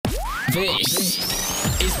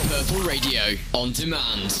This is Purple Radio on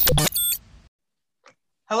demand.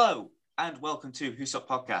 Hello and welcome to Who's Up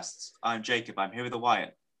Podcasts. I'm Jacob. I'm here with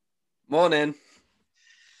Wyatt. Morning.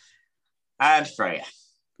 And Freya.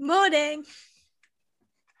 Morning.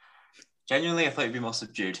 Genuinely, I thought you'd be more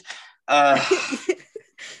subdued.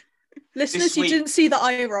 Listeners, you didn't see the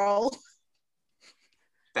eye roll.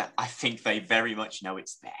 I think they very much know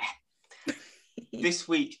it's there. This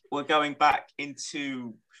week, we're going back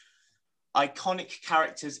into iconic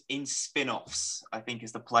characters in spin-offs, I think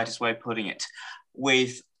is the politest way of putting it,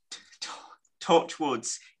 with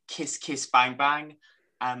Torchwood's Kiss Kiss Bang Bang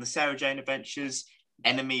and the Sarah Jane Adventures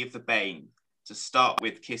Enemy of the Bane. To start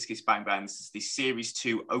with Kiss Kiss Bang Bang, this is the Series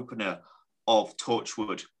 2 opener of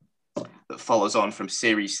Torchwood that follows on from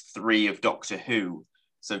Series 3 of Doctor Who.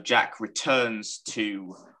 So Jack returns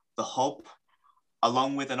to the Hub,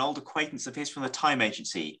 along with an old acquaintance of his from the Time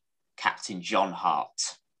Agency, Captain John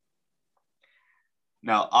Hart.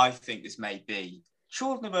 Now, I think this may be,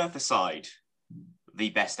 Children of Earth aside, the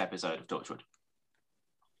best episode of Torchwood.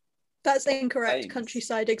 That's incorrect. Thanks.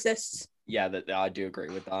 Countryside exists. Yeah, I do agree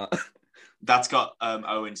with that. That's got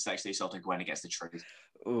Owen sexually assaulting Gwen against the tree.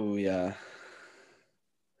 Oh, yeah.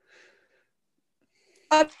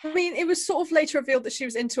 I mean, it was sort of later revealed that she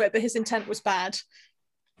was into it, but his intent was bad.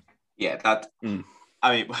 Yeah, that...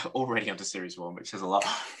 I mean, already onto Series 1, which is a lot.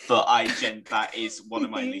 But that is one of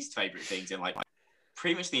my least favourite things in, like,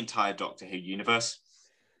 pretty much the entire Doctor Who universe.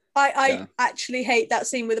 I actually hate that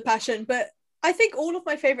scene with a passion, but I think all of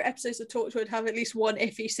my favourite episodes of Torchwood have at least one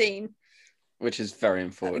iffy scene. Which is very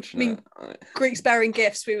unfortunate. I mean, Greeks bearing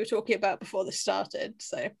gifts we were talking about before this started.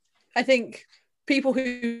 So I think people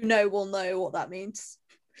who know will know what that means.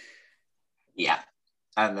 Yeah.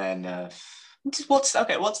 And then, what's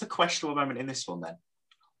the questionable moment in this one then?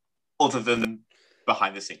 Other than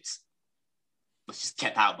behind the scenes. Let's just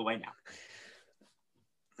get that out of the way now.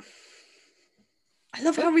 I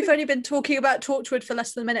love how we've only been talking about Torchwood for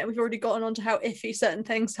less than a minute. We've already gotten on to how iffy certain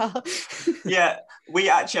things are. Yeah, we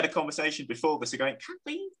actually had a conversation before this, going, can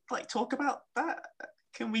we talk about that?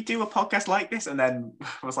 Can we do a podcast like this? And then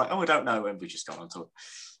I was like, oh, I don't know, and we just got on to it.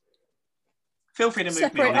 Feel free to move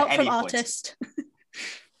Separate me on art at any from point. artist.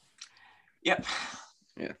 Yep.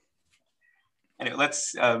 Yeah. Anyway,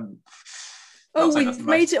 let's. We've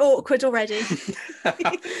made it awkward already.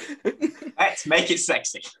 Let's make it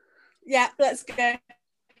sexy. Yeah, let's go.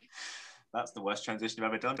 That's the worst transition I've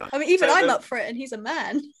ever done. I mean, even I'm up for it, and he's a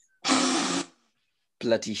man.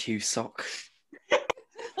 Bloody Hugh Sock.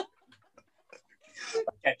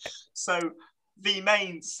 Okay, so the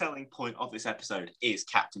main selling point of this episode is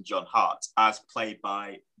Captain John Hart, as played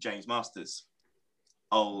by James Masters,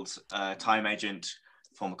 old time agent,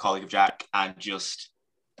 former colleague of Jack, and just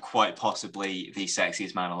quite possibly the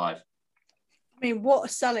sexiest man alive. I mean, what a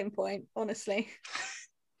selling point, honestly.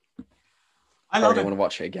 I really want to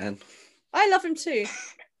watch it again. I love him too.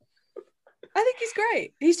 I think he's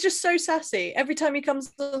great. He's just so sassy. Every time he comes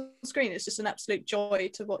on screen, it's just an absolute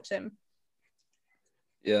joy to watch him.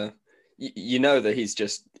 Yeah. You know that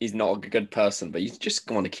he's not a good person, but you just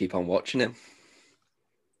want to keep on watching him.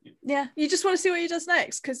 Yeah, you just want to see what he does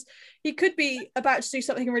next, because he could be about to do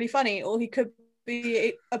something really funny, or he could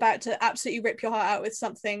be about to absolutely rip your heart out with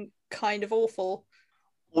something kind of awful.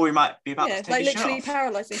 Or he might be about to take like his literally shirt off.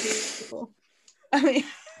 paralysing people. I mean,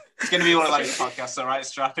 it's going to be one of those podcasts, all right,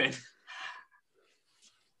 strap in.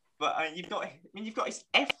 But you've got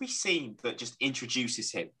every scene that just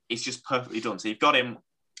introduces him is just perfectly done. So you've got him,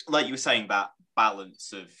 like you were saying, that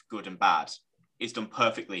balance of good and bad is done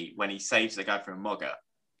perfectly when he saves the guy from a mugger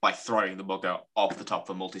by throwing the mugger off the top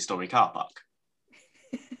of a multi-story car park.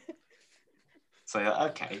 So,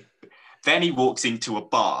 okay. Then he walks into a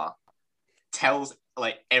bar, tells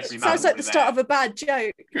every man. Sounds like the start of a bad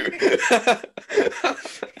joke.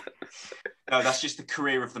 No, that's just the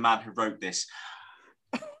career of the man who wrote this.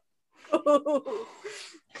 I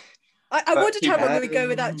wondered how long we would go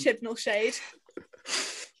without Chibnall shade.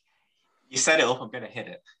 You set it up, I'm going to hit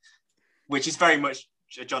it. Which is very much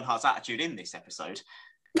John Hart's attitude in this episode.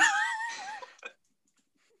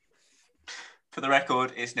 For the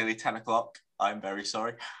record, it's nearly 10 o'clock. I'm very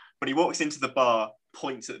sorry. But he walks into the bar,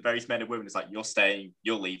 points at the various men and women, is like, you're staying,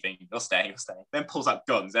 you're leaving, you're staying, you're staying. Then pulls out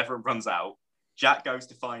guns, everyone runs out. Jack goes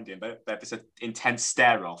to find him, but there's an intense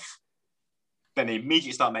stare-off. Then they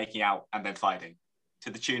immediately start making out and then fighting. To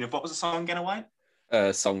the tune of, what was the song again,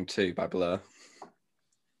 Wayne? Song 2 by Blur.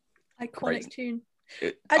 Iconic tune.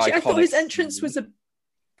 Actually, I thought his entrance was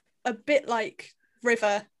a bit like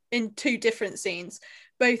River in two different scenes.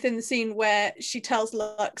 both in the scene where she tells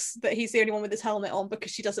Lux that he's the only one with his helmet on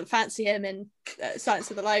because she doesn't fancy him in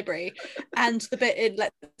Silence of the Library, and the bit in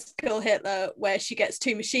Let's Kill Hitler where she gets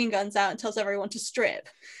 2 machine guns out and tells everyone to strip.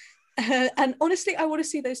 And honestly, I want to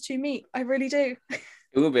see those two meet. I really do.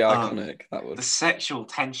 It would be iconic. That would. The sexual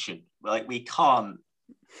tension, like you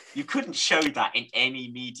couldn't show that in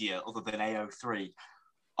any media other than AO3.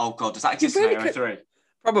 Oh God, does that exist in AO3?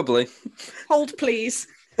 Probably. Hold, please.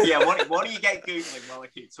 Yeah, why don't you get Googling while I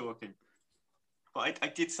keep talking? But I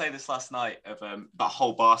did say this last night of that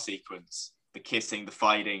whole bar sequence, the kissing, the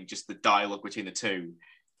fighting, just the dialogue between the two.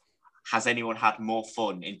 Has anyone had more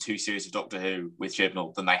fun in 2 series of Doctor Who with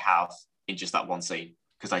Chibnall than they have in just that one scene?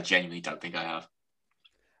 Because I genuinely don't think I have.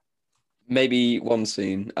 Maybe one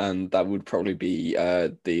scene, and that would probably be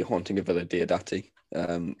the Haunting of Villa Diodati.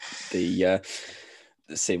 The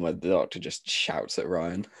scene where the Doctor just shouts at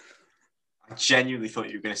Ryan. I genuinely thought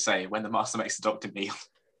you were going to say when the Master makes the Doctor kneel.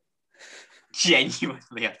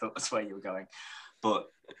 Genuinely, I thought that's where you were going. But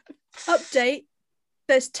update: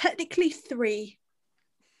 there's technically 3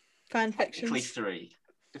 fan fictions. Technically 3.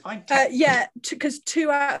 Define. Yeah, because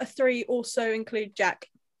 2 out of 3 also include Jack.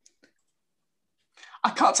 I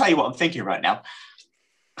can't tell you what I'm thinking right now.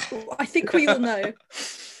 I think we all know.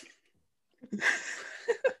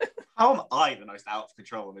 How am I the most out of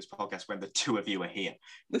control on this podcast when the 2 of you are here?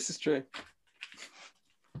 This is true.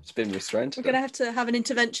 It's been restrained. We're going to have an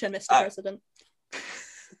intervention, Mr. President.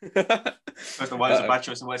 Both the words of bad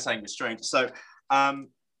choice and we're saying restrained. So, yeah,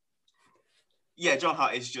 John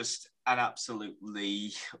Hart is just an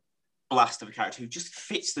absolutely blast of a character who just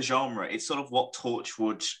fits the genre. It's sort of what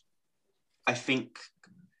Torchwood, I think,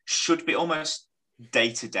 should be almost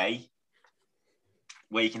day to day,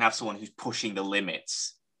 where you can have someone who's pushing the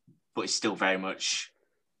limits, but is still very much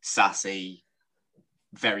sassy,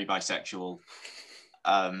 very bisexual.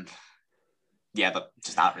 Yeah, but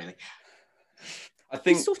just that really. I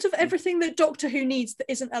think it's sort of everything that Doctor Who needs that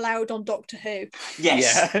isn't allowed on Doctor Who.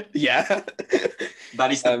 Yes. Yeah.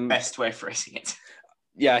 That is the best way of phrasing it.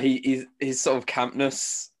 Yeah, his sort of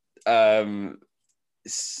campness,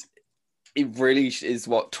 it really is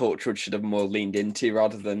what Torchwood should have more leaned into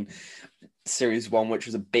rather than Series 1, which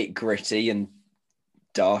was a bit gritty and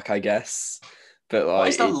dark, I guess. But like, what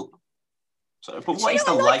is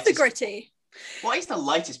the lightest? The gritty. What is the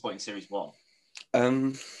lightest point in Series 1?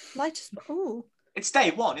 Lightest. Oh. It's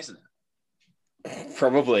day 1, isn't it?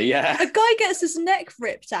 Probably, yeah. A guy gets his neck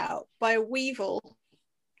ripped out by a weevil,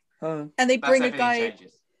 and they bring a guy.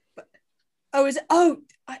 Changes. Oh, is it? Oh,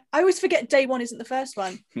 I always forget day 1 isn't the first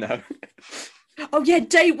one. No. Oh yeah,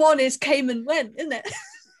 day 1 is came and went, isn't it?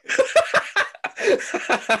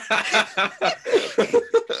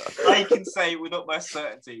 I can say with utmost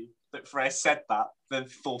certainty that Freya said that, then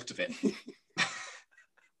thought of it.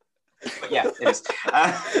 But yeah, it is.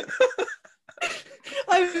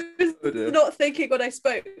 I was not thinking when I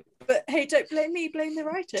spoke, but hey, don't blame me, blame the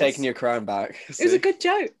writers. Taking your crown back. It was a good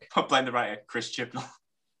joke. I blame the writer, Chris Chibnall.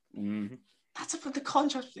 Mm. That's about the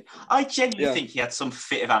contrast. I genuinely think he had some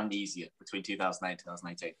fit of amnesia between 2008 and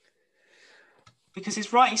 2018. Because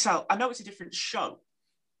his writing style, I know it's a different show,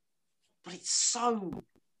 but it's so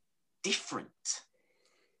different.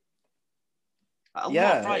 A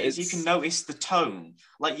lot of writers, you can notice the tone.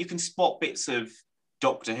 Like, you can spot bits of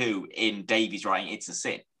Doctor Who in Davies writing It's a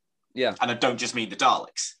Sin. Yeah. And I don't just mean the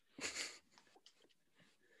Daleks.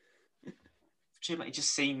 It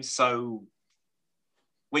just seems so...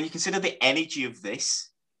 When you consider the energy of this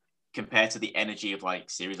compared to the energy of, like,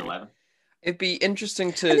 Series 11. It'd be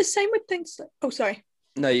interesting to... And the same with things... Oh, sorry.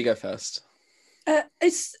 No, you go first.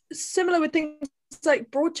 It's similar with things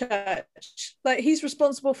like Broadchurch. Like, he's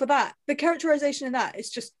responsible for that. The characterization in that is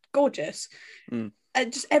just gorgeous. Mm.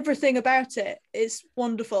 And just everything about it is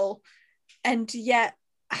wonderful. And yet,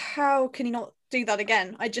 how can he not do that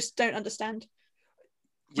again? I just don't understand.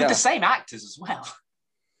 With the same actors as well.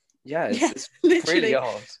 Yeah, it's literally really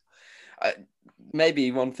odd.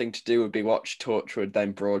 Maybe one thing to do would be watch Torchwood,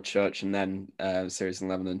 then Broadchurch, and then Series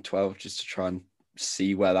 11 and 12, just to try and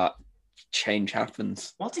see where that change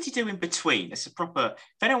happens. What did he do in between? It's a proper...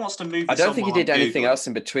 If anyone wants to move... I don't think he did anything else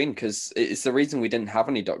in between, because it's the reason we didn't have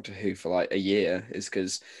any Doctor Who for like a year, is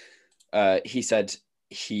because he said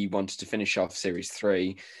he wanted to finish off Series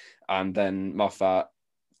 3, and then Moffat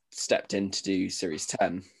stepped in to do Series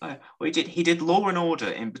 10. Well, he did Law and Order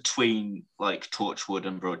in between, like, Torchwood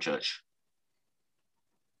and Broadchurch.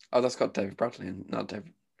 Oh, that's got David Bradley and not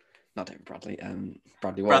David Bradley,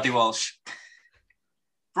 Bradley Walsh. Bradley Walsh.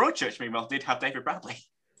 Broadchurch, meanwhile, did have David Bradley.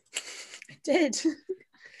 It did.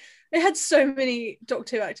 It had so many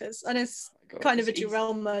Doctor Who actors, and it's kind of a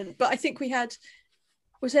derailment. But I think we had,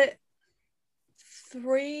 was it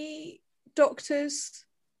 3 doctors,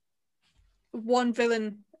 1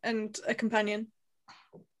 villain, and a companion.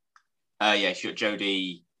 Yeah, sure.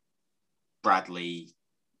 Jodie, Bradley,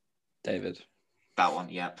 David. that one.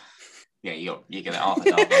 Yep. Yeah, you get it,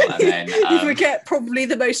 Arthur Darvill, and then You forget probably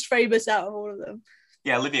the most famous out of all of them.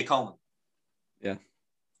 yeah, Olivia Colman. Yeah.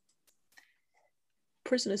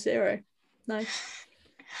 Prisoner Zero. Nice.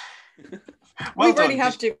 Well we really done.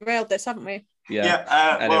 have derailed this, haven't we? Yeah.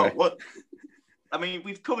 Well, Anyway. what? I mean,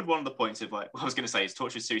 we've covered one of the points of like what I was going to say is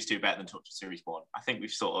Torchwood Series 2 better than Torchwood Series 1. I think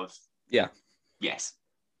we've sort of Yeah. Yes.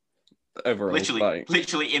 Overall,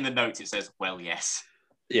 Literally in the notes it says, well, yes.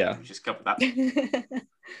 Yeah. We just covered that.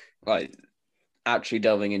 Like actually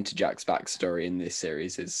delving into Jack's backstory in this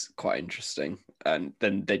series is quite interesting. And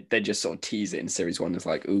then they just sort of tease it in series 1 as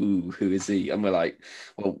like, ooh, who is he? And we're like,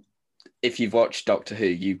 well, if you've watched Doctor Who,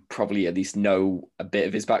 you probably at least know a bit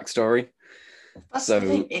of his backstory. That's So the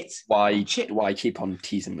thing. It's why keep on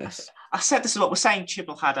teasing this? I said this a lot. We're saying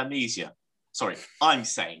Chibnall had amnesia. Sorry, I'm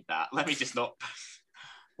saying that. Let me just not.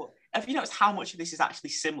 Well, have you noticed how much of this is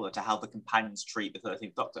actually similar to how the companions treat the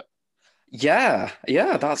 13th Doctor? Yeah,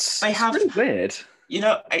 that's really weird. You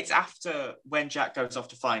know, it's after when Jack goes off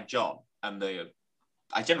to find John and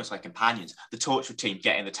I generally say companions, the Torchwood team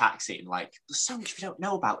get in the taxi and like, there's so much we don't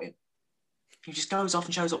know about him. He just goes off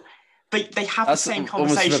and shows up. They have the same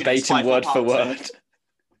conversation. Almost verbatim, word for word.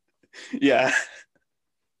 Yeah.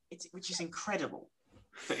 Which is incredible.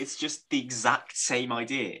 But it's just the exact same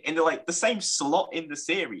idea. And they're like the same slot in the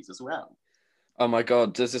series as well. Oh my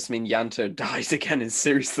god, does this mean Yanto dies again in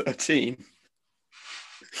series 13?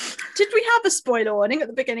 Did we have a spoiler warning at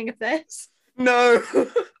the beginning of this? No.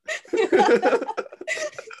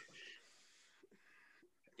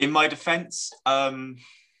 In my defense,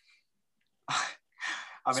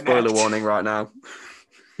 spoiler warning right now.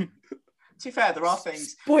 To be fair, there are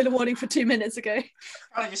things. Spoiler warning for 2 minutes ago.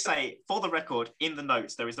 Can I just say, for the record, in the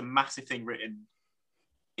notes, there is a massive thing written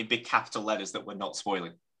in big capital letters that we're not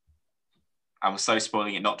spoiling. And we're so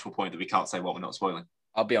spoiling it not to a point that we can't say what we're not spoiling.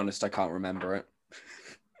 I'll be honest, I can't remember it.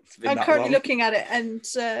 I'm currently looking at it and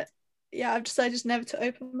I've decided never to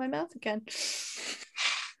open my mouth again.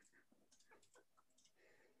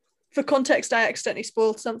 For context, I accidentally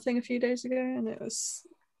spoiled something a few days ago and that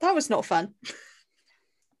was not fun.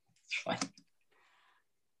 Fine.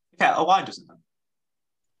 Yeah, a wine doesn't know.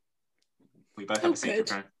 We both have a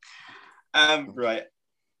secret. Right.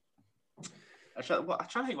 I'm trying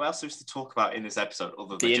to think what else there is to talk about in this episode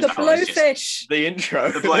other than the blowfish. The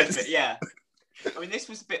intro. The blowfish, yeah. I mean, this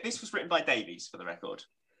was written by Davies for the record.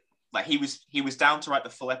 Like he was down to write the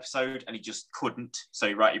full episode and he just couldn't, so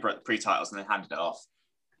he wrote the pre-titles and then handed it off.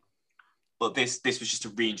 But this was just to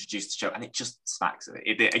reintroduce the show, and it just smacks of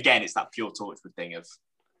it. Again, it's that pure Torchwood thing of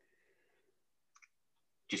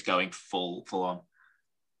just going full on.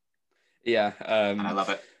 Yeah, and I love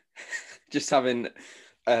it. Just having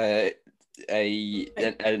an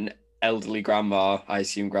elderly grandma, I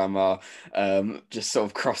assume grandma, just sort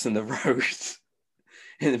of crossing the road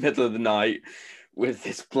in the middle of the night with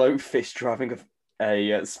this blowfish driving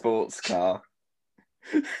a sports car.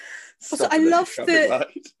 Also, I love the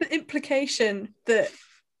implication that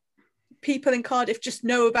people in Cardiff just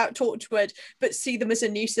know about Torchwood but see them as a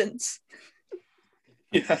nuisance.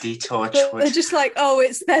 Yeah. The Torchwood. They're just like, oh,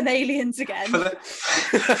 it's them aliens again. For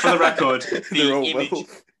the record,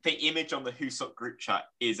 the image on the Whosuck group chat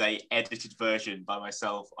is a edited version by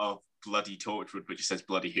myself of Bloody Torchwood, which says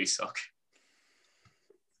Bloody Whosuck.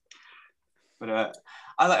 But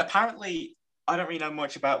apparently, I don't really know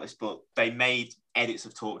much about this, but they made edits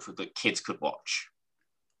of Torchwood that kids could watch.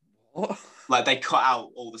 What? Like they cut out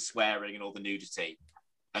all the swearing and all the nudity.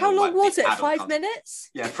 How long was it? 5 minutes?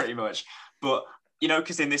 Yeah, pretty much. But you know,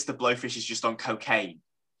 because in this the blowfish is just on cocaine.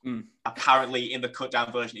 Mm. Apparently, in the cut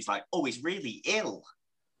down version, he's like, "Oh, he's really ill."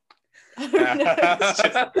 Oh,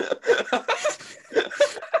 no.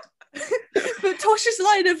 But Tosh's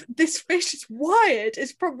line of "this fish is wired"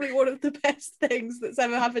 is probably one of the best things that's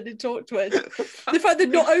ever happened in Torchwood. The fact that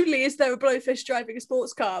not only is there a blowfish driving a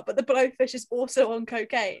sports car, but the blowfish is also on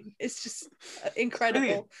cocaine. It's just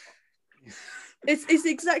incredible. It's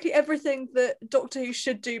exactly everything that Doctor Who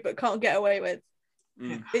should do but can't get away with.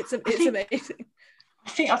 Mm. It's amazing. I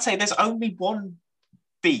think I'd say there's only one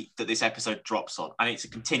beat that this episode drops on, and it's a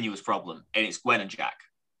continuous problem, and it's Gwen and Jack.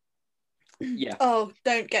 Yeah. Oh,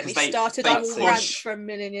 don't get me started. I will rant for a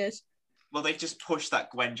million years. Well, they just push that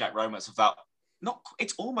Gwen Jack romance without.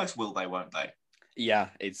 It's almost will they, won't they? Yeah,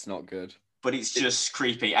 it's not good. But it's just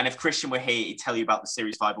creepy. And if Christian were here, he'd tell you about the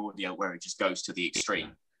Series 5 audio where it just goes to the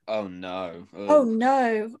extreme. Oh no. Oh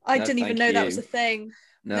no. I didn't even know that was a thing.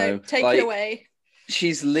 No, take it away.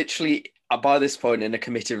 She's literally by this point in a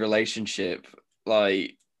committed relationship,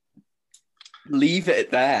 like, leave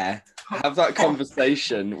it there. Have that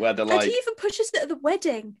conversation where they're And like, he even pushes it at the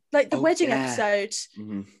wedding, like the Oh, wedding yeah. episode.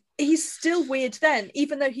 Mhm. He's still weird then,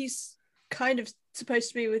 even though he's kind of supposed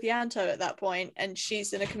to be with Yanto at that point, and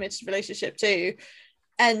she's in a committed relationship too.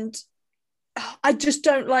 And I just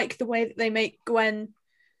don't like the way that they make Gwen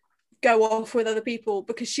go off with other people,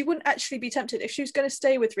 because she wouldn't actually be tempted if she was going to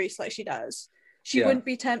stay with Reese like she does. She Yeah. wouldn't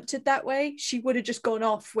be tempted that way. She would have just gone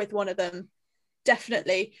off with one of them,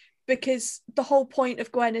 definitely, because the whole point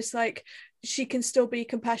of Gwen is like, she can still be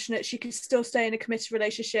compassionate, she can still stay in a committed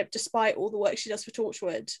relationship despite all the work she does for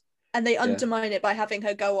Torchwood, and they undermine it by having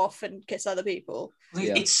her go off and kiss other people.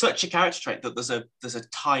 Yeah. It's such a character trait that there's a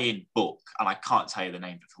tie-in book, and I can't tell you the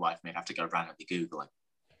name of it for life. I'd have to go randomly Google it.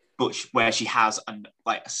 But where she has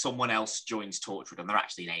someone else joins Torchwood, and they're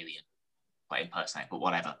actually an alien, like impersonate, but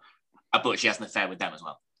whatever. But she has an affair with them as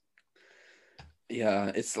well.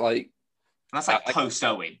 Yeah, it's like, And that's like post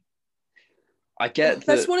Owen. I get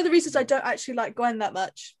That's one of the reasons I don't actually like Gwen that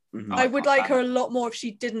much. Mhm. I would like her a lot more if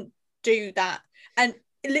she didn't do that. And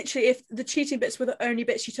literally, if the cheating bits were the only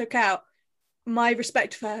bits she took out, my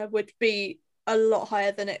respect for her would be a lot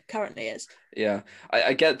higher than it currently is. Yeah,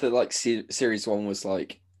 I get that, like, series 1 was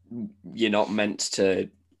like, you're not meant to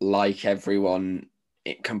like everyone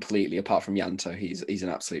completely apart from Yanto. He's an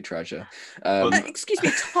absolute treasure. Excuse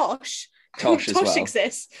me, Tosh. Tosh as well.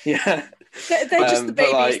 Exists. Yeah. They're just the but,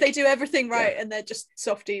 babies. like, they do everything right, and they're just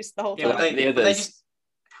softies the whole Yeah, time.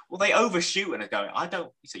 they overshoot and are going,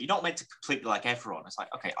 so you're not meant to completely like everyone. It's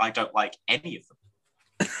like, okay, I don't like any of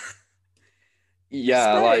them.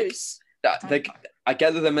 Yeah, like, Suppose. I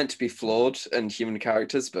get that they're meant to be flawed and human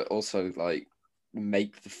characters, but also, like,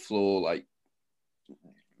 make the flaw, like,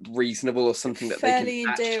 reasonable or something that Fairly they can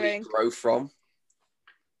endearing. actually grow from.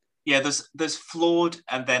 Yeah, there's flawed,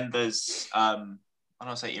 and then there's I don't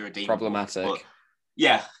want to say irredeemable. Problematic. But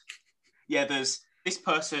there's this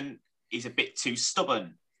person is a bit too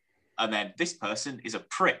stubborn, and then this person is a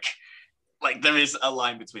prick. Like, there is a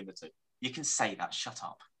line between the two. You can say that. Shut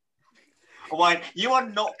up. Why, you are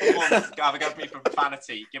not the one having over me for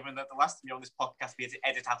profanity, given that the last time you're on this podcast we had to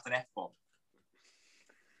edit out an F-bomb.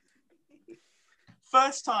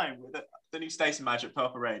 First time with the new station manager at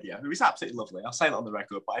Purple Radio, who is absolutely lovely. I'll say that on the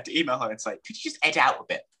record, but I had to email her and say, could you just edit out a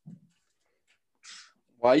bit?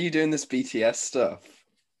 Why are you doing this BTS stuff?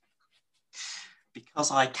 Because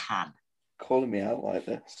I can. Calling me out like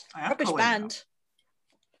this. I am Rubbish calling you out. band.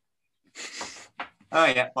 Oh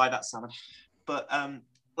yeah, buy that salmon. But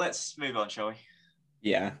let's move on, shall we?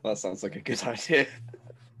 Yeah, that sounds like a good idea.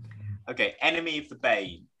 Okay, Enemy of the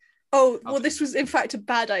Bane. Oh, well, this was in fact a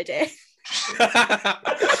bad idea.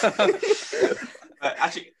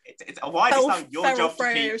 Actually, it's why is now your Feral job to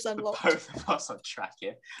Freya keep is unlocked. both of us on track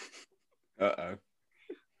here? Uh-oh.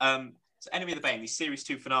 So Enemy of the Bane, the series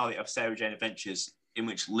 2 finale of Sarah Jane Adventures, in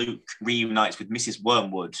which Luke reunites with Mrs.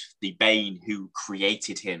 Wormwood, the Bane who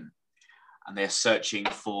created him, and they're searching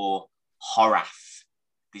for Horath,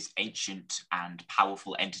 this ancient and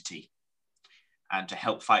powerful entity. And to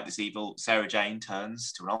help fight this evil, Sarah Jane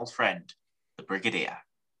turns to an old friend, the Brigadier.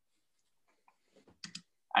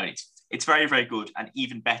 I mean, it's very, very good, and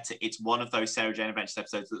even better, it's one of those Sarah Jane Adventures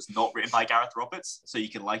episodes that's not written by Gareth Roberts, so you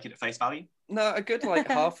can like it at face value. No, a good, like,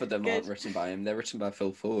 half of them Good. aren't written by him. They're written by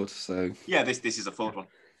Phil Ford, so Yeah, this is a Ford one.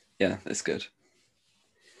 yeah, it's good.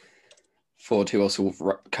 Ford, who also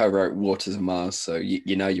co-wrote Waters of Mars, so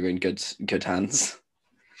you know you're in good hands.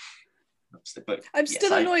 But I'm yes,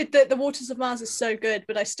 still annoyed that The Waters of Mars is so good,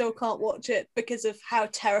 but I still can't watch it because of how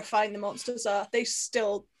terrifying the monsters are. They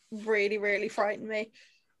still really, really frighten me.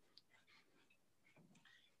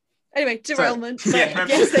 Anyway, derailment. So, yeah, but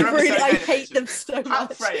yes, they remember really. Sarah I Jane hate them Adventures. so How,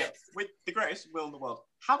 much. Freya, with the greatest will in the world,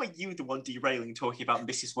 how are you the one derailing talking about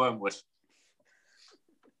Mrs. Wormwood?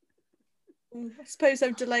 I suppose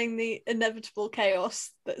I'm delaying the inevitable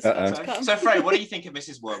chaos that's about to come. So Freya, what do you think of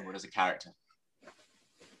Mrs. Wormwood as a character?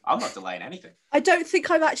 I'm not delaying anything. I don't think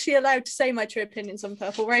I'm actually allowed to say my true opinions on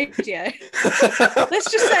Purple Radio.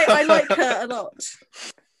 Let's just say I like her a lot.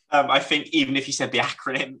 I think even if you said the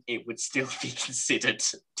acronym, it would still be considered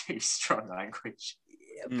too strong language.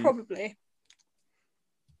 Probably.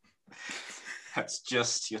 That's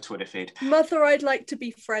just your Twitter feed. Mother I'd like to be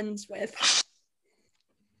friends with.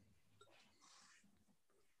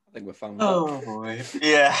 I think we're fine with Oh boy.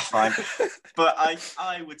 Yeah, fine. But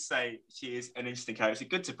I would say she is an interesting character.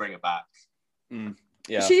 Good to bring her back. that.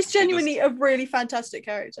 Yeah. She's genuinely a really fantastic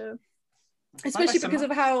character. Especially Like because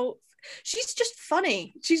of how she's just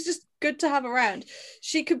funny. She's just good to have around.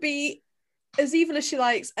 She could be as evil as she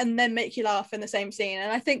likes and then make you laugh in the same scene.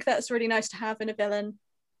 And I think that's really nice to have in a villain.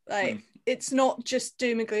 Like it's not just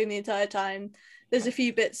doom and gloom the entire time. There's a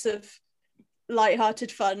few bits of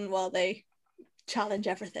light-hearted fun while they challenge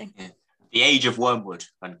everything. Yeah. The Age of Wormwood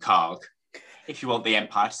and Karg. If you want the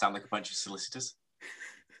Empire to sound like a bunch of solicitors.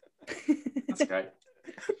 That's great.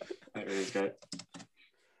 That really is great.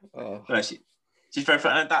 Oh. No, she's very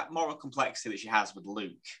fun. And that moral complexity that she has with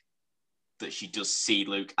Luke, that she does see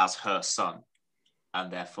Luke as her son.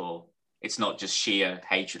 And therefore, it's not just sheer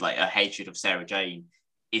hatred, like a hatred of Sarah Jane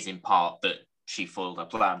is in part that she foiled her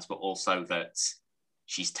plans, but also that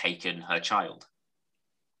she's taken her child.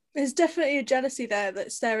 There's definitely a jealousy there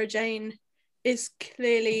that Sarah Jane is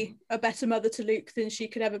clearly a better mother to Luke than she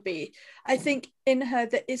could ever be. I think in her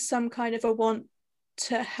there is some kind of a want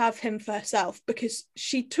to have him for herself, because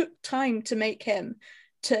she took time to make him,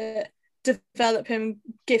 to develop him,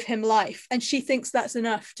 give him life, and she thinks that's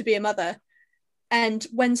enough to be a mother. And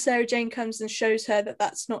when Sarah Jane comes and shows her that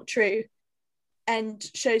that's not true, and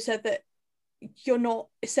shows her that you're not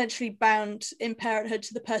essentially bound in parenthood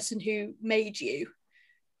to the person who made you,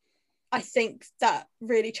 I think that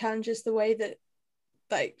really challenges the way that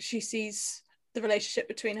like she sees the relationship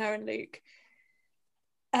between her and Luke.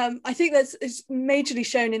 I think it's majorly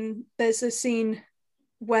shown in, there's a scene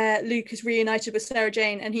where Luke is reunited with Sarah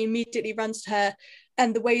Jane and he immediately runs to her,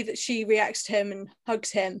 and the way that she reacts to him and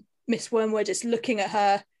hugs him, Miss Wormwood is looking at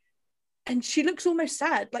her and she looks almost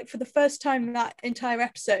sad. Like for the first time in that entire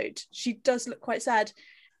episode, she does look quite sad.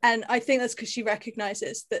 And I think that's because she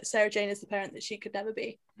recognises that Sarah Jane is the parent that she could never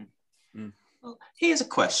be. Well, here's a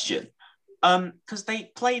question. Because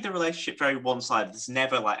they play the relationship very one-sided. There's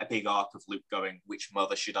never like a big arc of Luke going, which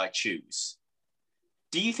mother should I choose?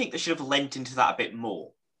 Do you think they should have lent into that a bit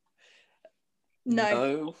more?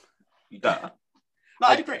 No. You don't? No,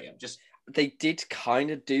 I'd agree. I'm just... They did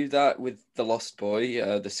kind of do that with The Lost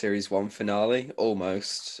Boy, the series 1 finale,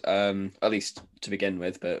 almost, at least to begin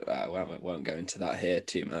with, but well, I won't go into that here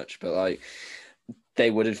too much, but like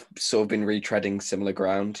they would have sort of been retreading similar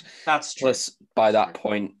ground. That's true. Plus, by that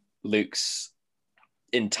point, Luke's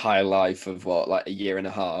entire life of like a year and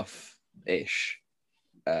a half-ish,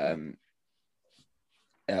 all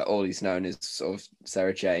he's known is sort of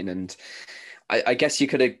Sarah Jane, and I guess you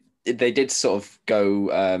could have, they did sort of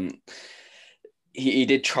go, he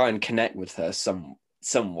did try and connect with her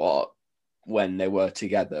somewhat when they were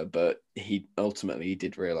together, but he ultimately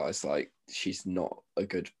did realise like she's not a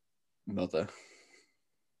good mother.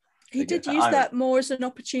 He did use that more as an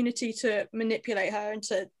opportunity to manipulate her and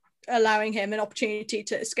to allowing him an opportunity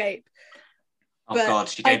to escape. Oh but God,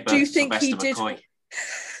 she gave birth to Sylvester McCoy.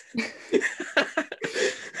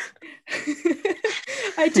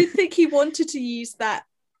 I did think he wanted to use that,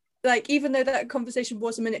 like even though that conversation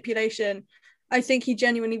was a manipulation, I think he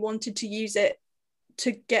genuinely wanted to use it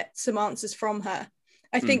to get some answers from her.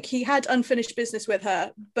 I think he had unfinished business with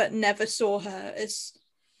her, but never saw her as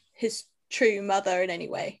his true mother in any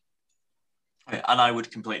way. And I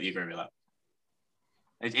would completely agree with that.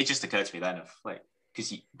 It just occurred to me then, of like,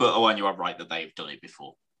 because but Owen, you are right that they've done it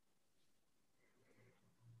before.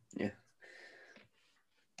 Yeah.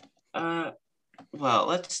 Well,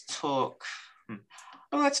 let's talk.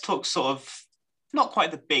 Let's talk sort of not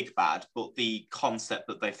quite the big bad, but the concept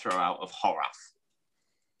that they throw out of Horath,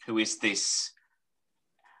 who is this.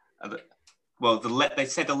 Well, they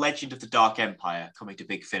say the Legend of the Dark Empire coming to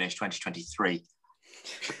Big Finish 2023.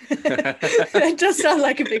 It does sound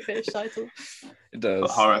like a Big Finish title. It does. But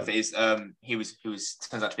Horath is he was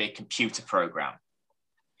turns out to be a computer program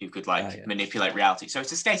who could manipulate reality. So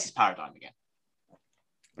it's a stasis paradigm again.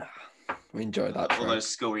 We enjoy that. All those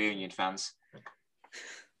School Reunion fans.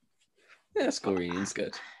 Yeah, School Reunion's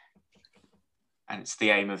good. And it's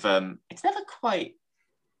the aim of it's never quite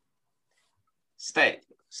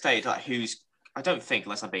stated like who's, I don't think,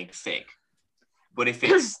 unless I'm being thick, but if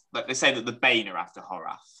it's like they say that the Bane are after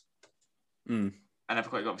Horath, and I never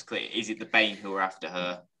quite got this clear. Is it the Bane who are after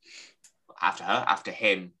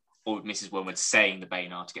him, or Mrs. Wormwood saying the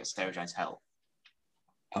Bane are to get Sarah Jane's help?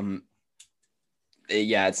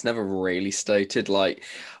 Yeah, it's never really stated. Like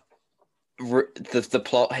the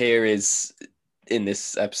plot here is in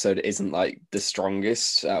this episode isn't like the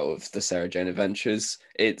strongest out of the Sarah Jane adventures.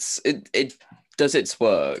 It does its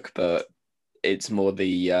work, but it's more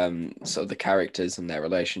the sort of the characters and their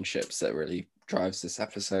relationships that really drives this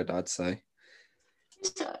episode, I'd say.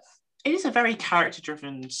 It is a very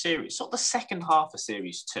character-driven series, sort of the second half of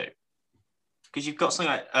series 2. Because you've got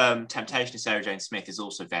something like Temptation of Sarah Jane Smith is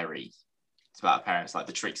also it's about her parents, like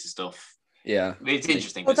the tricks and stuff. Yeah. It's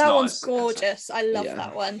interesting. Well, that one's gorgeous. I love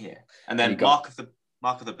that one. Yeah. And then Mark of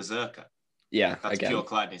the Berserker. Yeah, That's again. Pure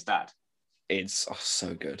Clyde and his dad. It's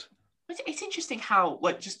so good. It's interesting how,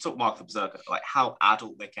 like, just talk Mark the Berserker, like how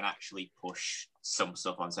adult they can actually push some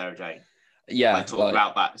stuff on Sarah Jane. Yeah, Like talk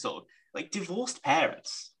about that sort of like divorced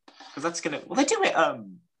parents, because that's gonna. Well, they do it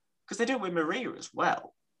because they do it with Maria as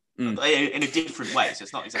well, in a different way. So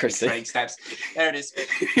it's not exactly Chrissy. trading steps. There it is.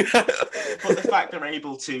 But the fact they're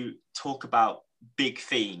able to talk about big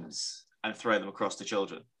themes and throw them across to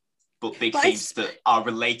children, but themes that are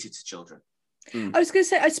related to children. I was going to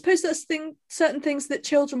say, I suppose that's certain things that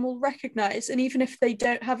children will recognise, and even if they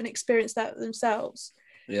haven't experienced that themselves,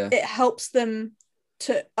 it helps them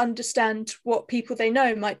to understand what people they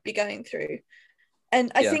know might be going through.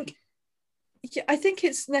 And I think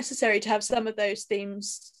it's necessary to have some of those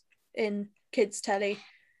themes in kids' telly,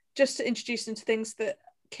 just to introduce them to things that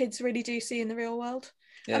kids really do see in the real world.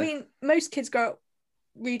 I mean, most kids grow up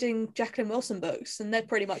reading Jacqueline Wilson books, and they're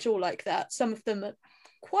pretty much all like that. Some of them are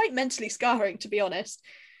quite mentally scarring, to be honest.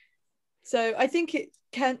 So I think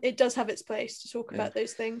it does have its place to talk about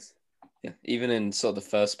those things. Yeah, even in sort of the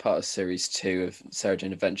first part of series 2 of Sarah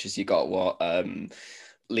Jane Adventures, you got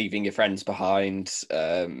leaving your friends behind,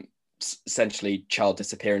 essentially child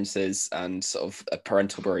disappearances and sort of a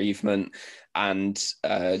parental bereavement, and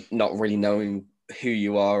not really knowing who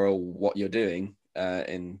you are or what you're doing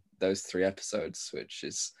in those 3 episodes, which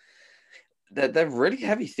is they're really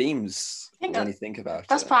heavy themes when you think about it.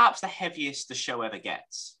 That's perhaps the heaviest the show ever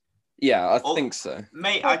gets. Yeah, I think so.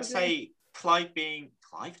 Mate, I'd say Clyde. Well,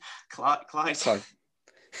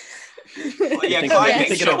 yeah, Clyde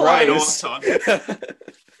being shot by an auton.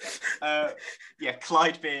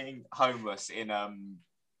 Clyde being homeless in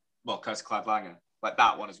Curse of Clyde Langer, like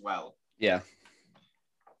that one as well. Yeah.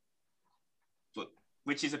 But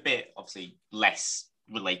which is a bit obviously less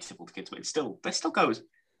relatable to kids, but it still goes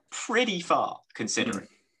pretty far considering.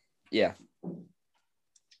 Yeah.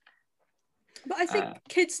 But I think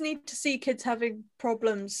kids need to see kids having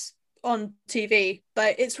problems on TV.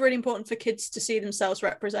 Like, it's really important for kids to see themselves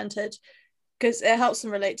represented, because it helps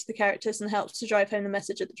them relate to the characters and helps to drive home the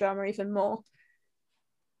message of the drama even more.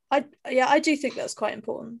 I do think that's quite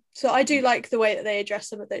important. So I do like the way that they address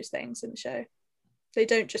some of those things in the show. They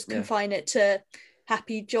don't just confine it to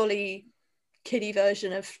happy, jolly, kiddie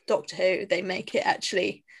version of Doctor Who. They make it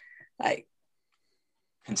actually like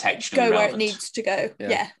contextually go relevant. where it needs to go.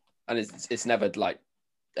 Yeah. And it's never like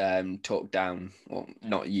talked down, or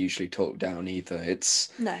not usually talked down either.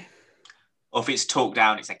 It's no. Or if it's talked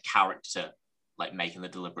down, it's a character like making the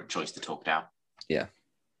deliberate choice to talk down. Yeah.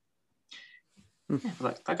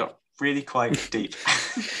 That got really quite deep.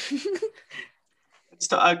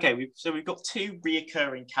 Okay, we've got 2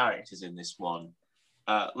 reoccurring characters in this one.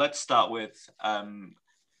 Let's start with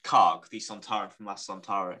Karg, the Sontaran from Last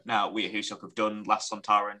Sontaran. Now, we at Whosock have done Last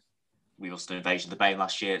Sontaran. We also did Invasion of the Bane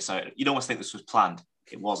last year, so you'd almost think this was planned.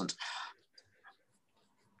 It wasn't.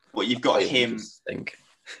 But you've got him.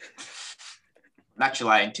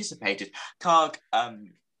 Naturally, I anticipated. Karg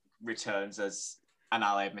returns as an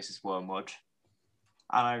ally of Mrs. Wormwood.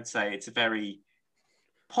 And I would say it's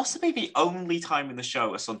possibly the only time in the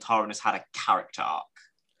show a Sontaran has had a character arc.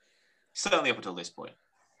 Certainly up until this point.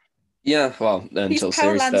 Yeah, well, until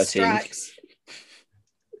series 13.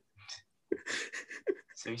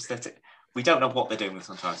 Series 13. We don't know what they're doing with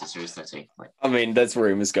Sontarans in series 13. I mean, there's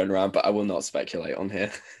rumours going around, but I will not speculate on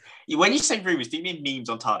here. When you say rumours, do you mean memes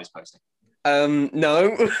on TARDIS posting?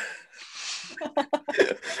 No.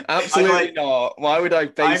 Absolutely not. Why would I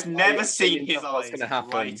base? I've never seen his eyes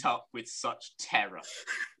light up with such terror.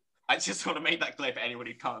 I just want to make that clear for anyone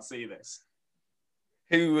who can't see this.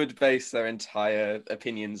 Who would base their entire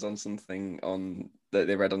opinions on something that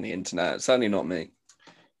they read on the internet? Certainly not me.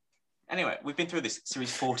 Anyway, we've been through this,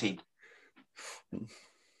 series 14.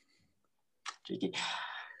 Cheeky.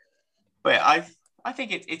 But yeah, I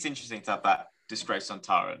think it's interesting to have that disgrace on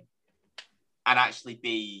Sontaran and actually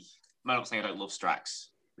I'm not saying I don't love Strax,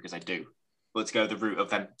 because I do, but to go the route of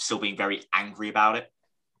them still being very angry about it.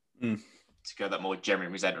 To go that more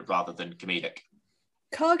genuine resentment rather than comedic.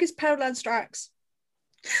 Karg is Pearland Strax.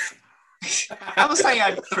 I was saying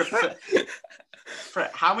I prefer.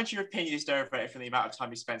 How much of your opinion is derived from the amount of time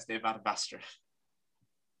you spent in the amount of Vastra?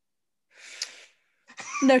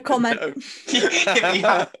 No comment.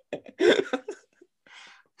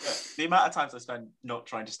 The amount of times I spend not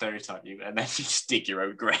trying to stereotype you, and then you just dig your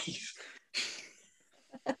own grave.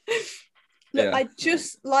 Look, I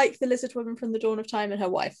just like the lizard woman from the Dawn of Time and her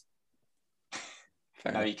wife.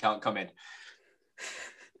 No, you can't come in.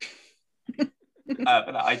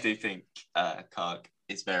 But I do think Karg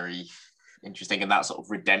is very interesting, and that sort of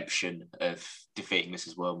redemption of defeating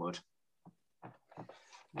Mrs. Wormwood.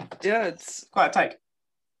 Yeah, it's quite a take.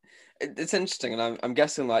 It's interesting, and I'm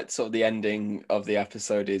guessing like sort of the ending of the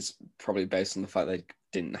episode is probably based on the fact they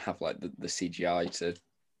didn't have like the CGI to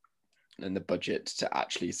and the budget to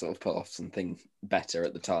actually sort of pull off something better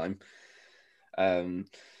at the time.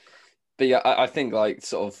 But yeah, I think like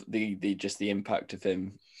sort of the just the impact of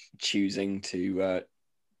him choosing to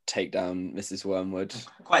take down Mrs. Wormwood.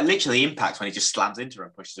 Quite literally impacts when he just slams into her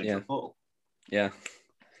and pushes her into a portal. Yeah.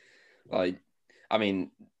 Like, I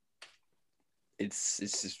mean, it's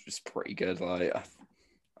just pretty good. Like,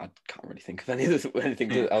 I can't really think of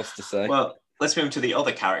anything else to say. Well, let's move to the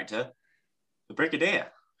other character, the Brigadier.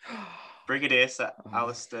 Brigadier Sir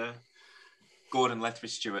Alistair Gordon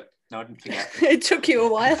Lethbridge Stewart. No, I didn't forget. It took you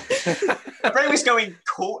a while. My brain was going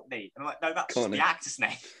Courtney. And I'm like, no, that's Courtney. just the actor's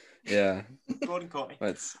name. Yeah. Gordon Courtney.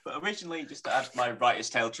 But originally, just to add to my Writer's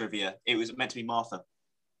Tale trivia, it was meant to be Martha.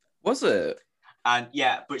 was it? And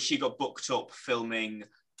yeah, but she got booked up filming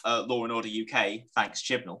Law and Order UK, thanks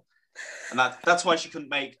Chibnall. And that's why she couldn't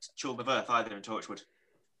make Children of Earth either in Torchwood.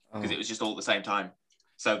 Because it was just all at the same time.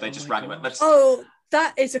 So they just rang it. Oh,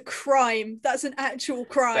 that is a crime. That's an actual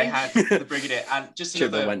crime. They had the Brigadier and just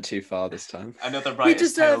Chibnall went too far this time. Another We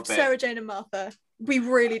Writer's Tale deserve bit. Sarah Jane and Martha. We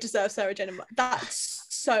really deserve Sarah Jane and Martha. That's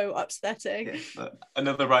so upsetting. Yeah, but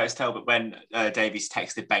another Writer's Tale, but when Davies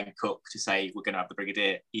texted Ben Cook to say we're going to have the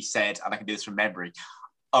Brigadier, he said, and I can do this from memory,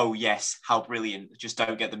 oh yes, how brilliant, just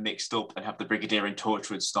don't get them mixed up and have the Brigadier in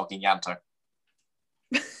Torchwood snogging Yanto.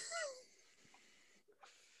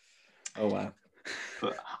 Oh wow.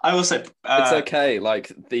 But I also It's okay.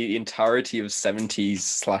 Like the entirety of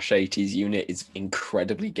 70s/80s unit is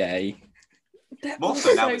incredibly gay. They're More all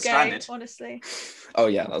so now so with gay, Stranded. honestly. Oh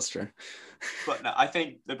yeah, that's true. But no, I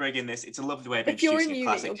think the Brig in this, it's a lovely way of If you're introducing in a uni,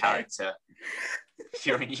 classic you're gay. character. If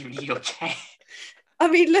you're in uni, you're gay. I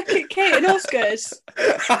mean, look at Kate and Oscars.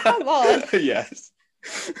 Come on. Yes.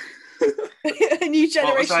 A new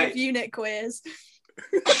generation I- of unit queers.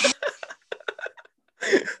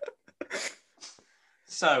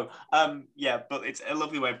 So, yeah, but it's a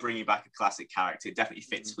lovely way of bringing back a classic character. It definitely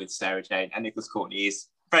fits with Sarah Jane, and Nicholas Courtney is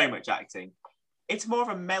very much acting. It's more of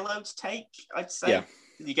a mellowed take, I'd say. Yeah.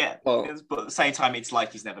 You get, Well- but at the same time, it's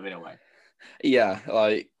like he's never been away. Yeah,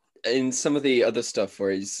 like in some of the other stuff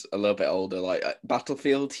where he's a little bit older, like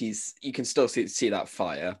Battlefield, you can still see that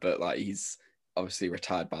fire, but like he's obviously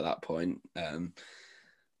retired by that point.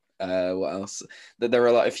 What else? There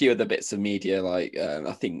are like a few other bits of media, like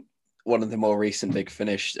I think one of the more recent Big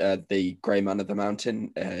Finish, the Grey Man of the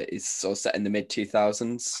Mountain, is sort of set in the mid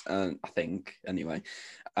 2000s, I think anyway,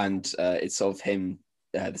 and it's sort of him,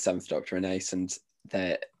 the Seventh Doctor and Ace, and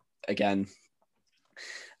they're again.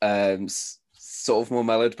 Sort of more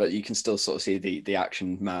mellowed, but you can still sort of see the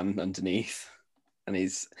action man underneath, and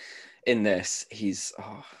he's in this. He's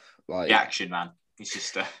like The action man. He's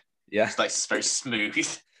just, yeah, it's like very smooth.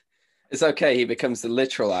 it's okay. He becomes the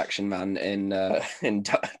literal action man in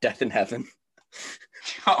Death in Heaven.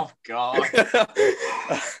 Oh God.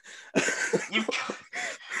 You've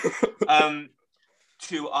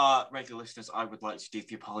to our regular listeners, I would like to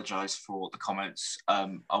deeply apologise for the comments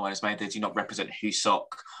Owen has made. They do not represent Husoc.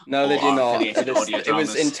 No, they or do our not. affiliated audio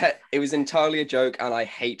dramas. It was entirely a joke, and I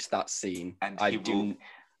hate that scene. And I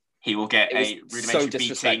he will get It was a so rudimentary beating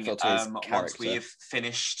disrespectful to his once character. we have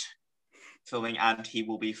finished filming, and he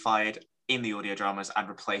will be fired in the audio dramas and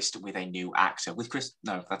replaced with a new actor. With Chris,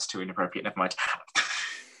 no, that's too inappropriate. Never mind.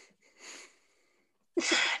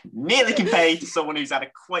 Nearly compared to someone who's had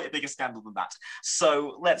quite a bigger scandal than that.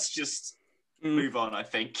 So let's just move on, I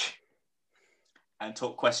think, and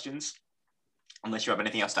talk questions. Unless you have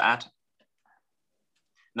anything else to add.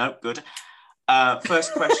 No, good.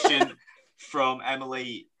 First question from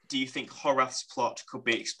Emily. Do you think Horath's plot could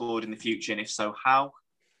be explored in the future? And if so, how?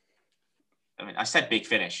 I mean, I said Big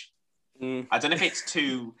Finish. I don't know if it's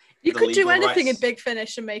too... You the could do legal anything rights- in Big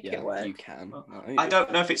Finish and make Yeah, it work. you can. I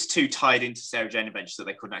don't know if it's too tied into Sarah Jane Adventures that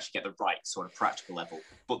they couldn't actually get the rights on a practical level,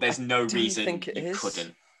 but there's no don't reason think it you is.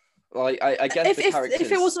 couldn't. Like I guess If, the if, characters.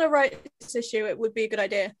 if it wasn't a rights issue, it would be a good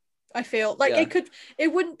idea. I feel like Yeah.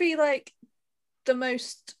 it wouldn't be like the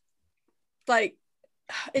most like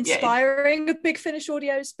inspiring of Big Finish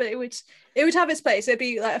audios, but it would have its place. It'd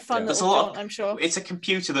be like a fun Yeah. There's little a lot jaunt, I'm sure. It's a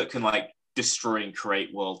computer that can like destroy and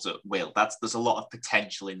create worlds at will. There's a lot of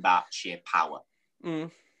potential in that sheer power.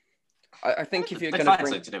 I think if you're They going to find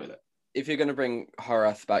bring something to do with it. if you're going to bring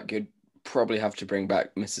Horath back, you'd probably have to bring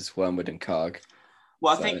back Mrs. Wormwood and Karg.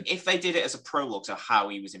 Well, I So- think if they did it as a prologue to how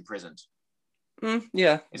he was imprisoned,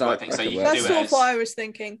 Yeah, Is what I think. So could you work. can That's do it sort of as- what I was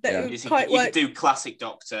thinking. That Yeah. it you, would think- quite you work. could do classic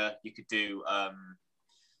Doctor. You could do I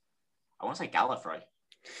want to say Gallifrey.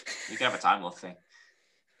 You could have a Time Lord thing.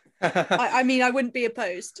 I mean, I wouldn't be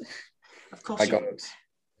opposed. Of course, I you got would.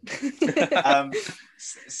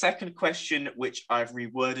 Second question, which I've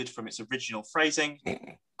reworded from its original phrasing.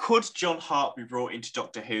 Could John Hart be brought into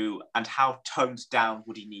Doctor Who, and how toned down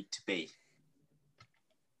would he need to be?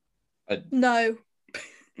 No.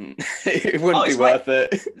 It wouldn't be worth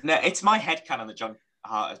it. No, it's my headcanon that John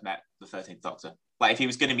Hart has met the 13th Doctor. Like, if he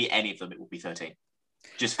was going to be any of them, it would be 13.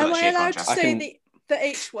 Just for Am that I sheer allowed to contrast. say the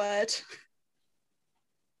H word?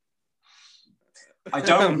 I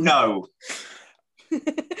don't know.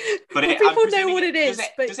 But people know what it is.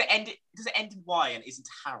 Does it end in Y and isn't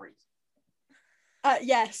Harry?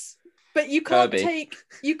 Yes, but you can't Kirby.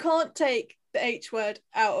 take the H word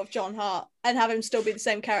out of John Hart and have him still be the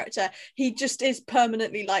same character. He just is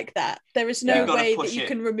permanently like that. There is no way that you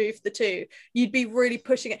can remove the two. You'd be really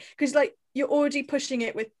pushing it, because like you're already pushing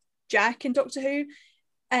it with Jack in Doctor Who,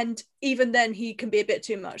 and even then he can be a bit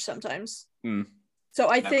too much sometimes. So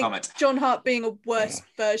I think John Hart being a worse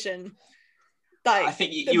version, like I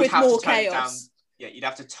think you would with have more to tone chaos. him down. Yeah, you'd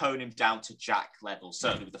have to tone him down to Jack level,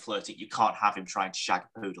 certainly with the flirting. You can't have him trying to shag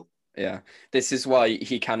a poodle. Yeah, this is why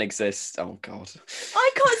he can exist. Oh God,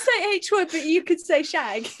 I can't say H word, but you could say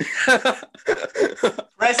shag.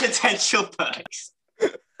 Residential perks.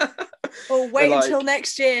 Or wait until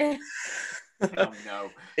next year. Oh no!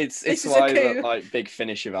 It's This is a why coup. that, like Big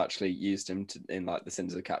Finish have actually used him in like the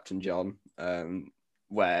Sins of Captain John,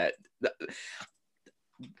 where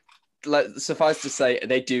suffice to say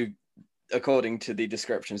they do, according to the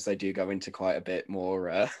descriptions, they do go into quite a bit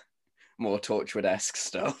more Torchwood-esque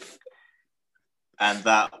stuff. And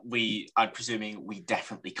that I'm presuming we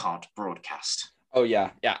definitely can't broadcast. Oh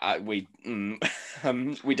yeah, we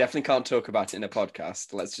definitely can't talk about it in a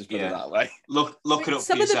podcast. Let's just put it that way. Look it up for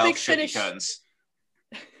Some of the yourself. Big Shut your Finish- curtains.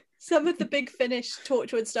 Some of the Big Finish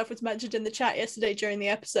Torchwood stuff was mentioned in the chat yesterday during the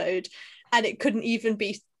episode, and it couldn't even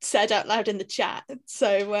be said out loud in the chat.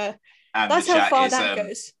 So And that's the how chat far is that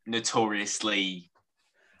goes. notoriously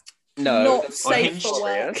Not safe for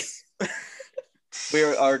work. We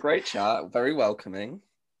are a great chat, very welcoming.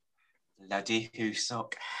 bloody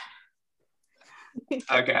Hoosok.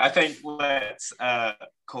 Okay, I think let's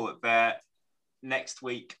call it there. Next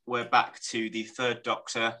week, we're back to the Third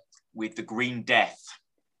Doctor with the Green Death,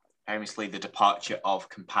 famously the departure of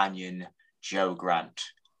companion Jo Grant.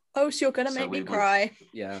 Oh, so you're gonna make me cry.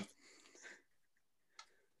 Yeah.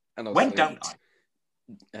 And also, When don't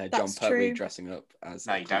I? John That's Pertwee true. dressing up as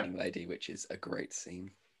No, a you don't. cleaning lady, which is a great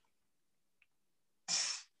scene.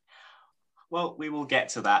 Well, we will get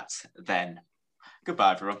to that then.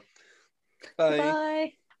 Goodbye, everyone. Bye.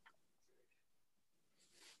 Bye.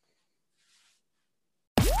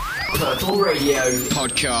 Purple Radio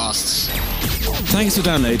Podcasts. Thanks for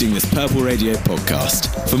downloading this Purple Radio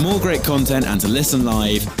podcast. For more great content and to listen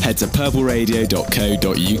live, head to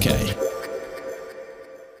purpleradio.co.uk.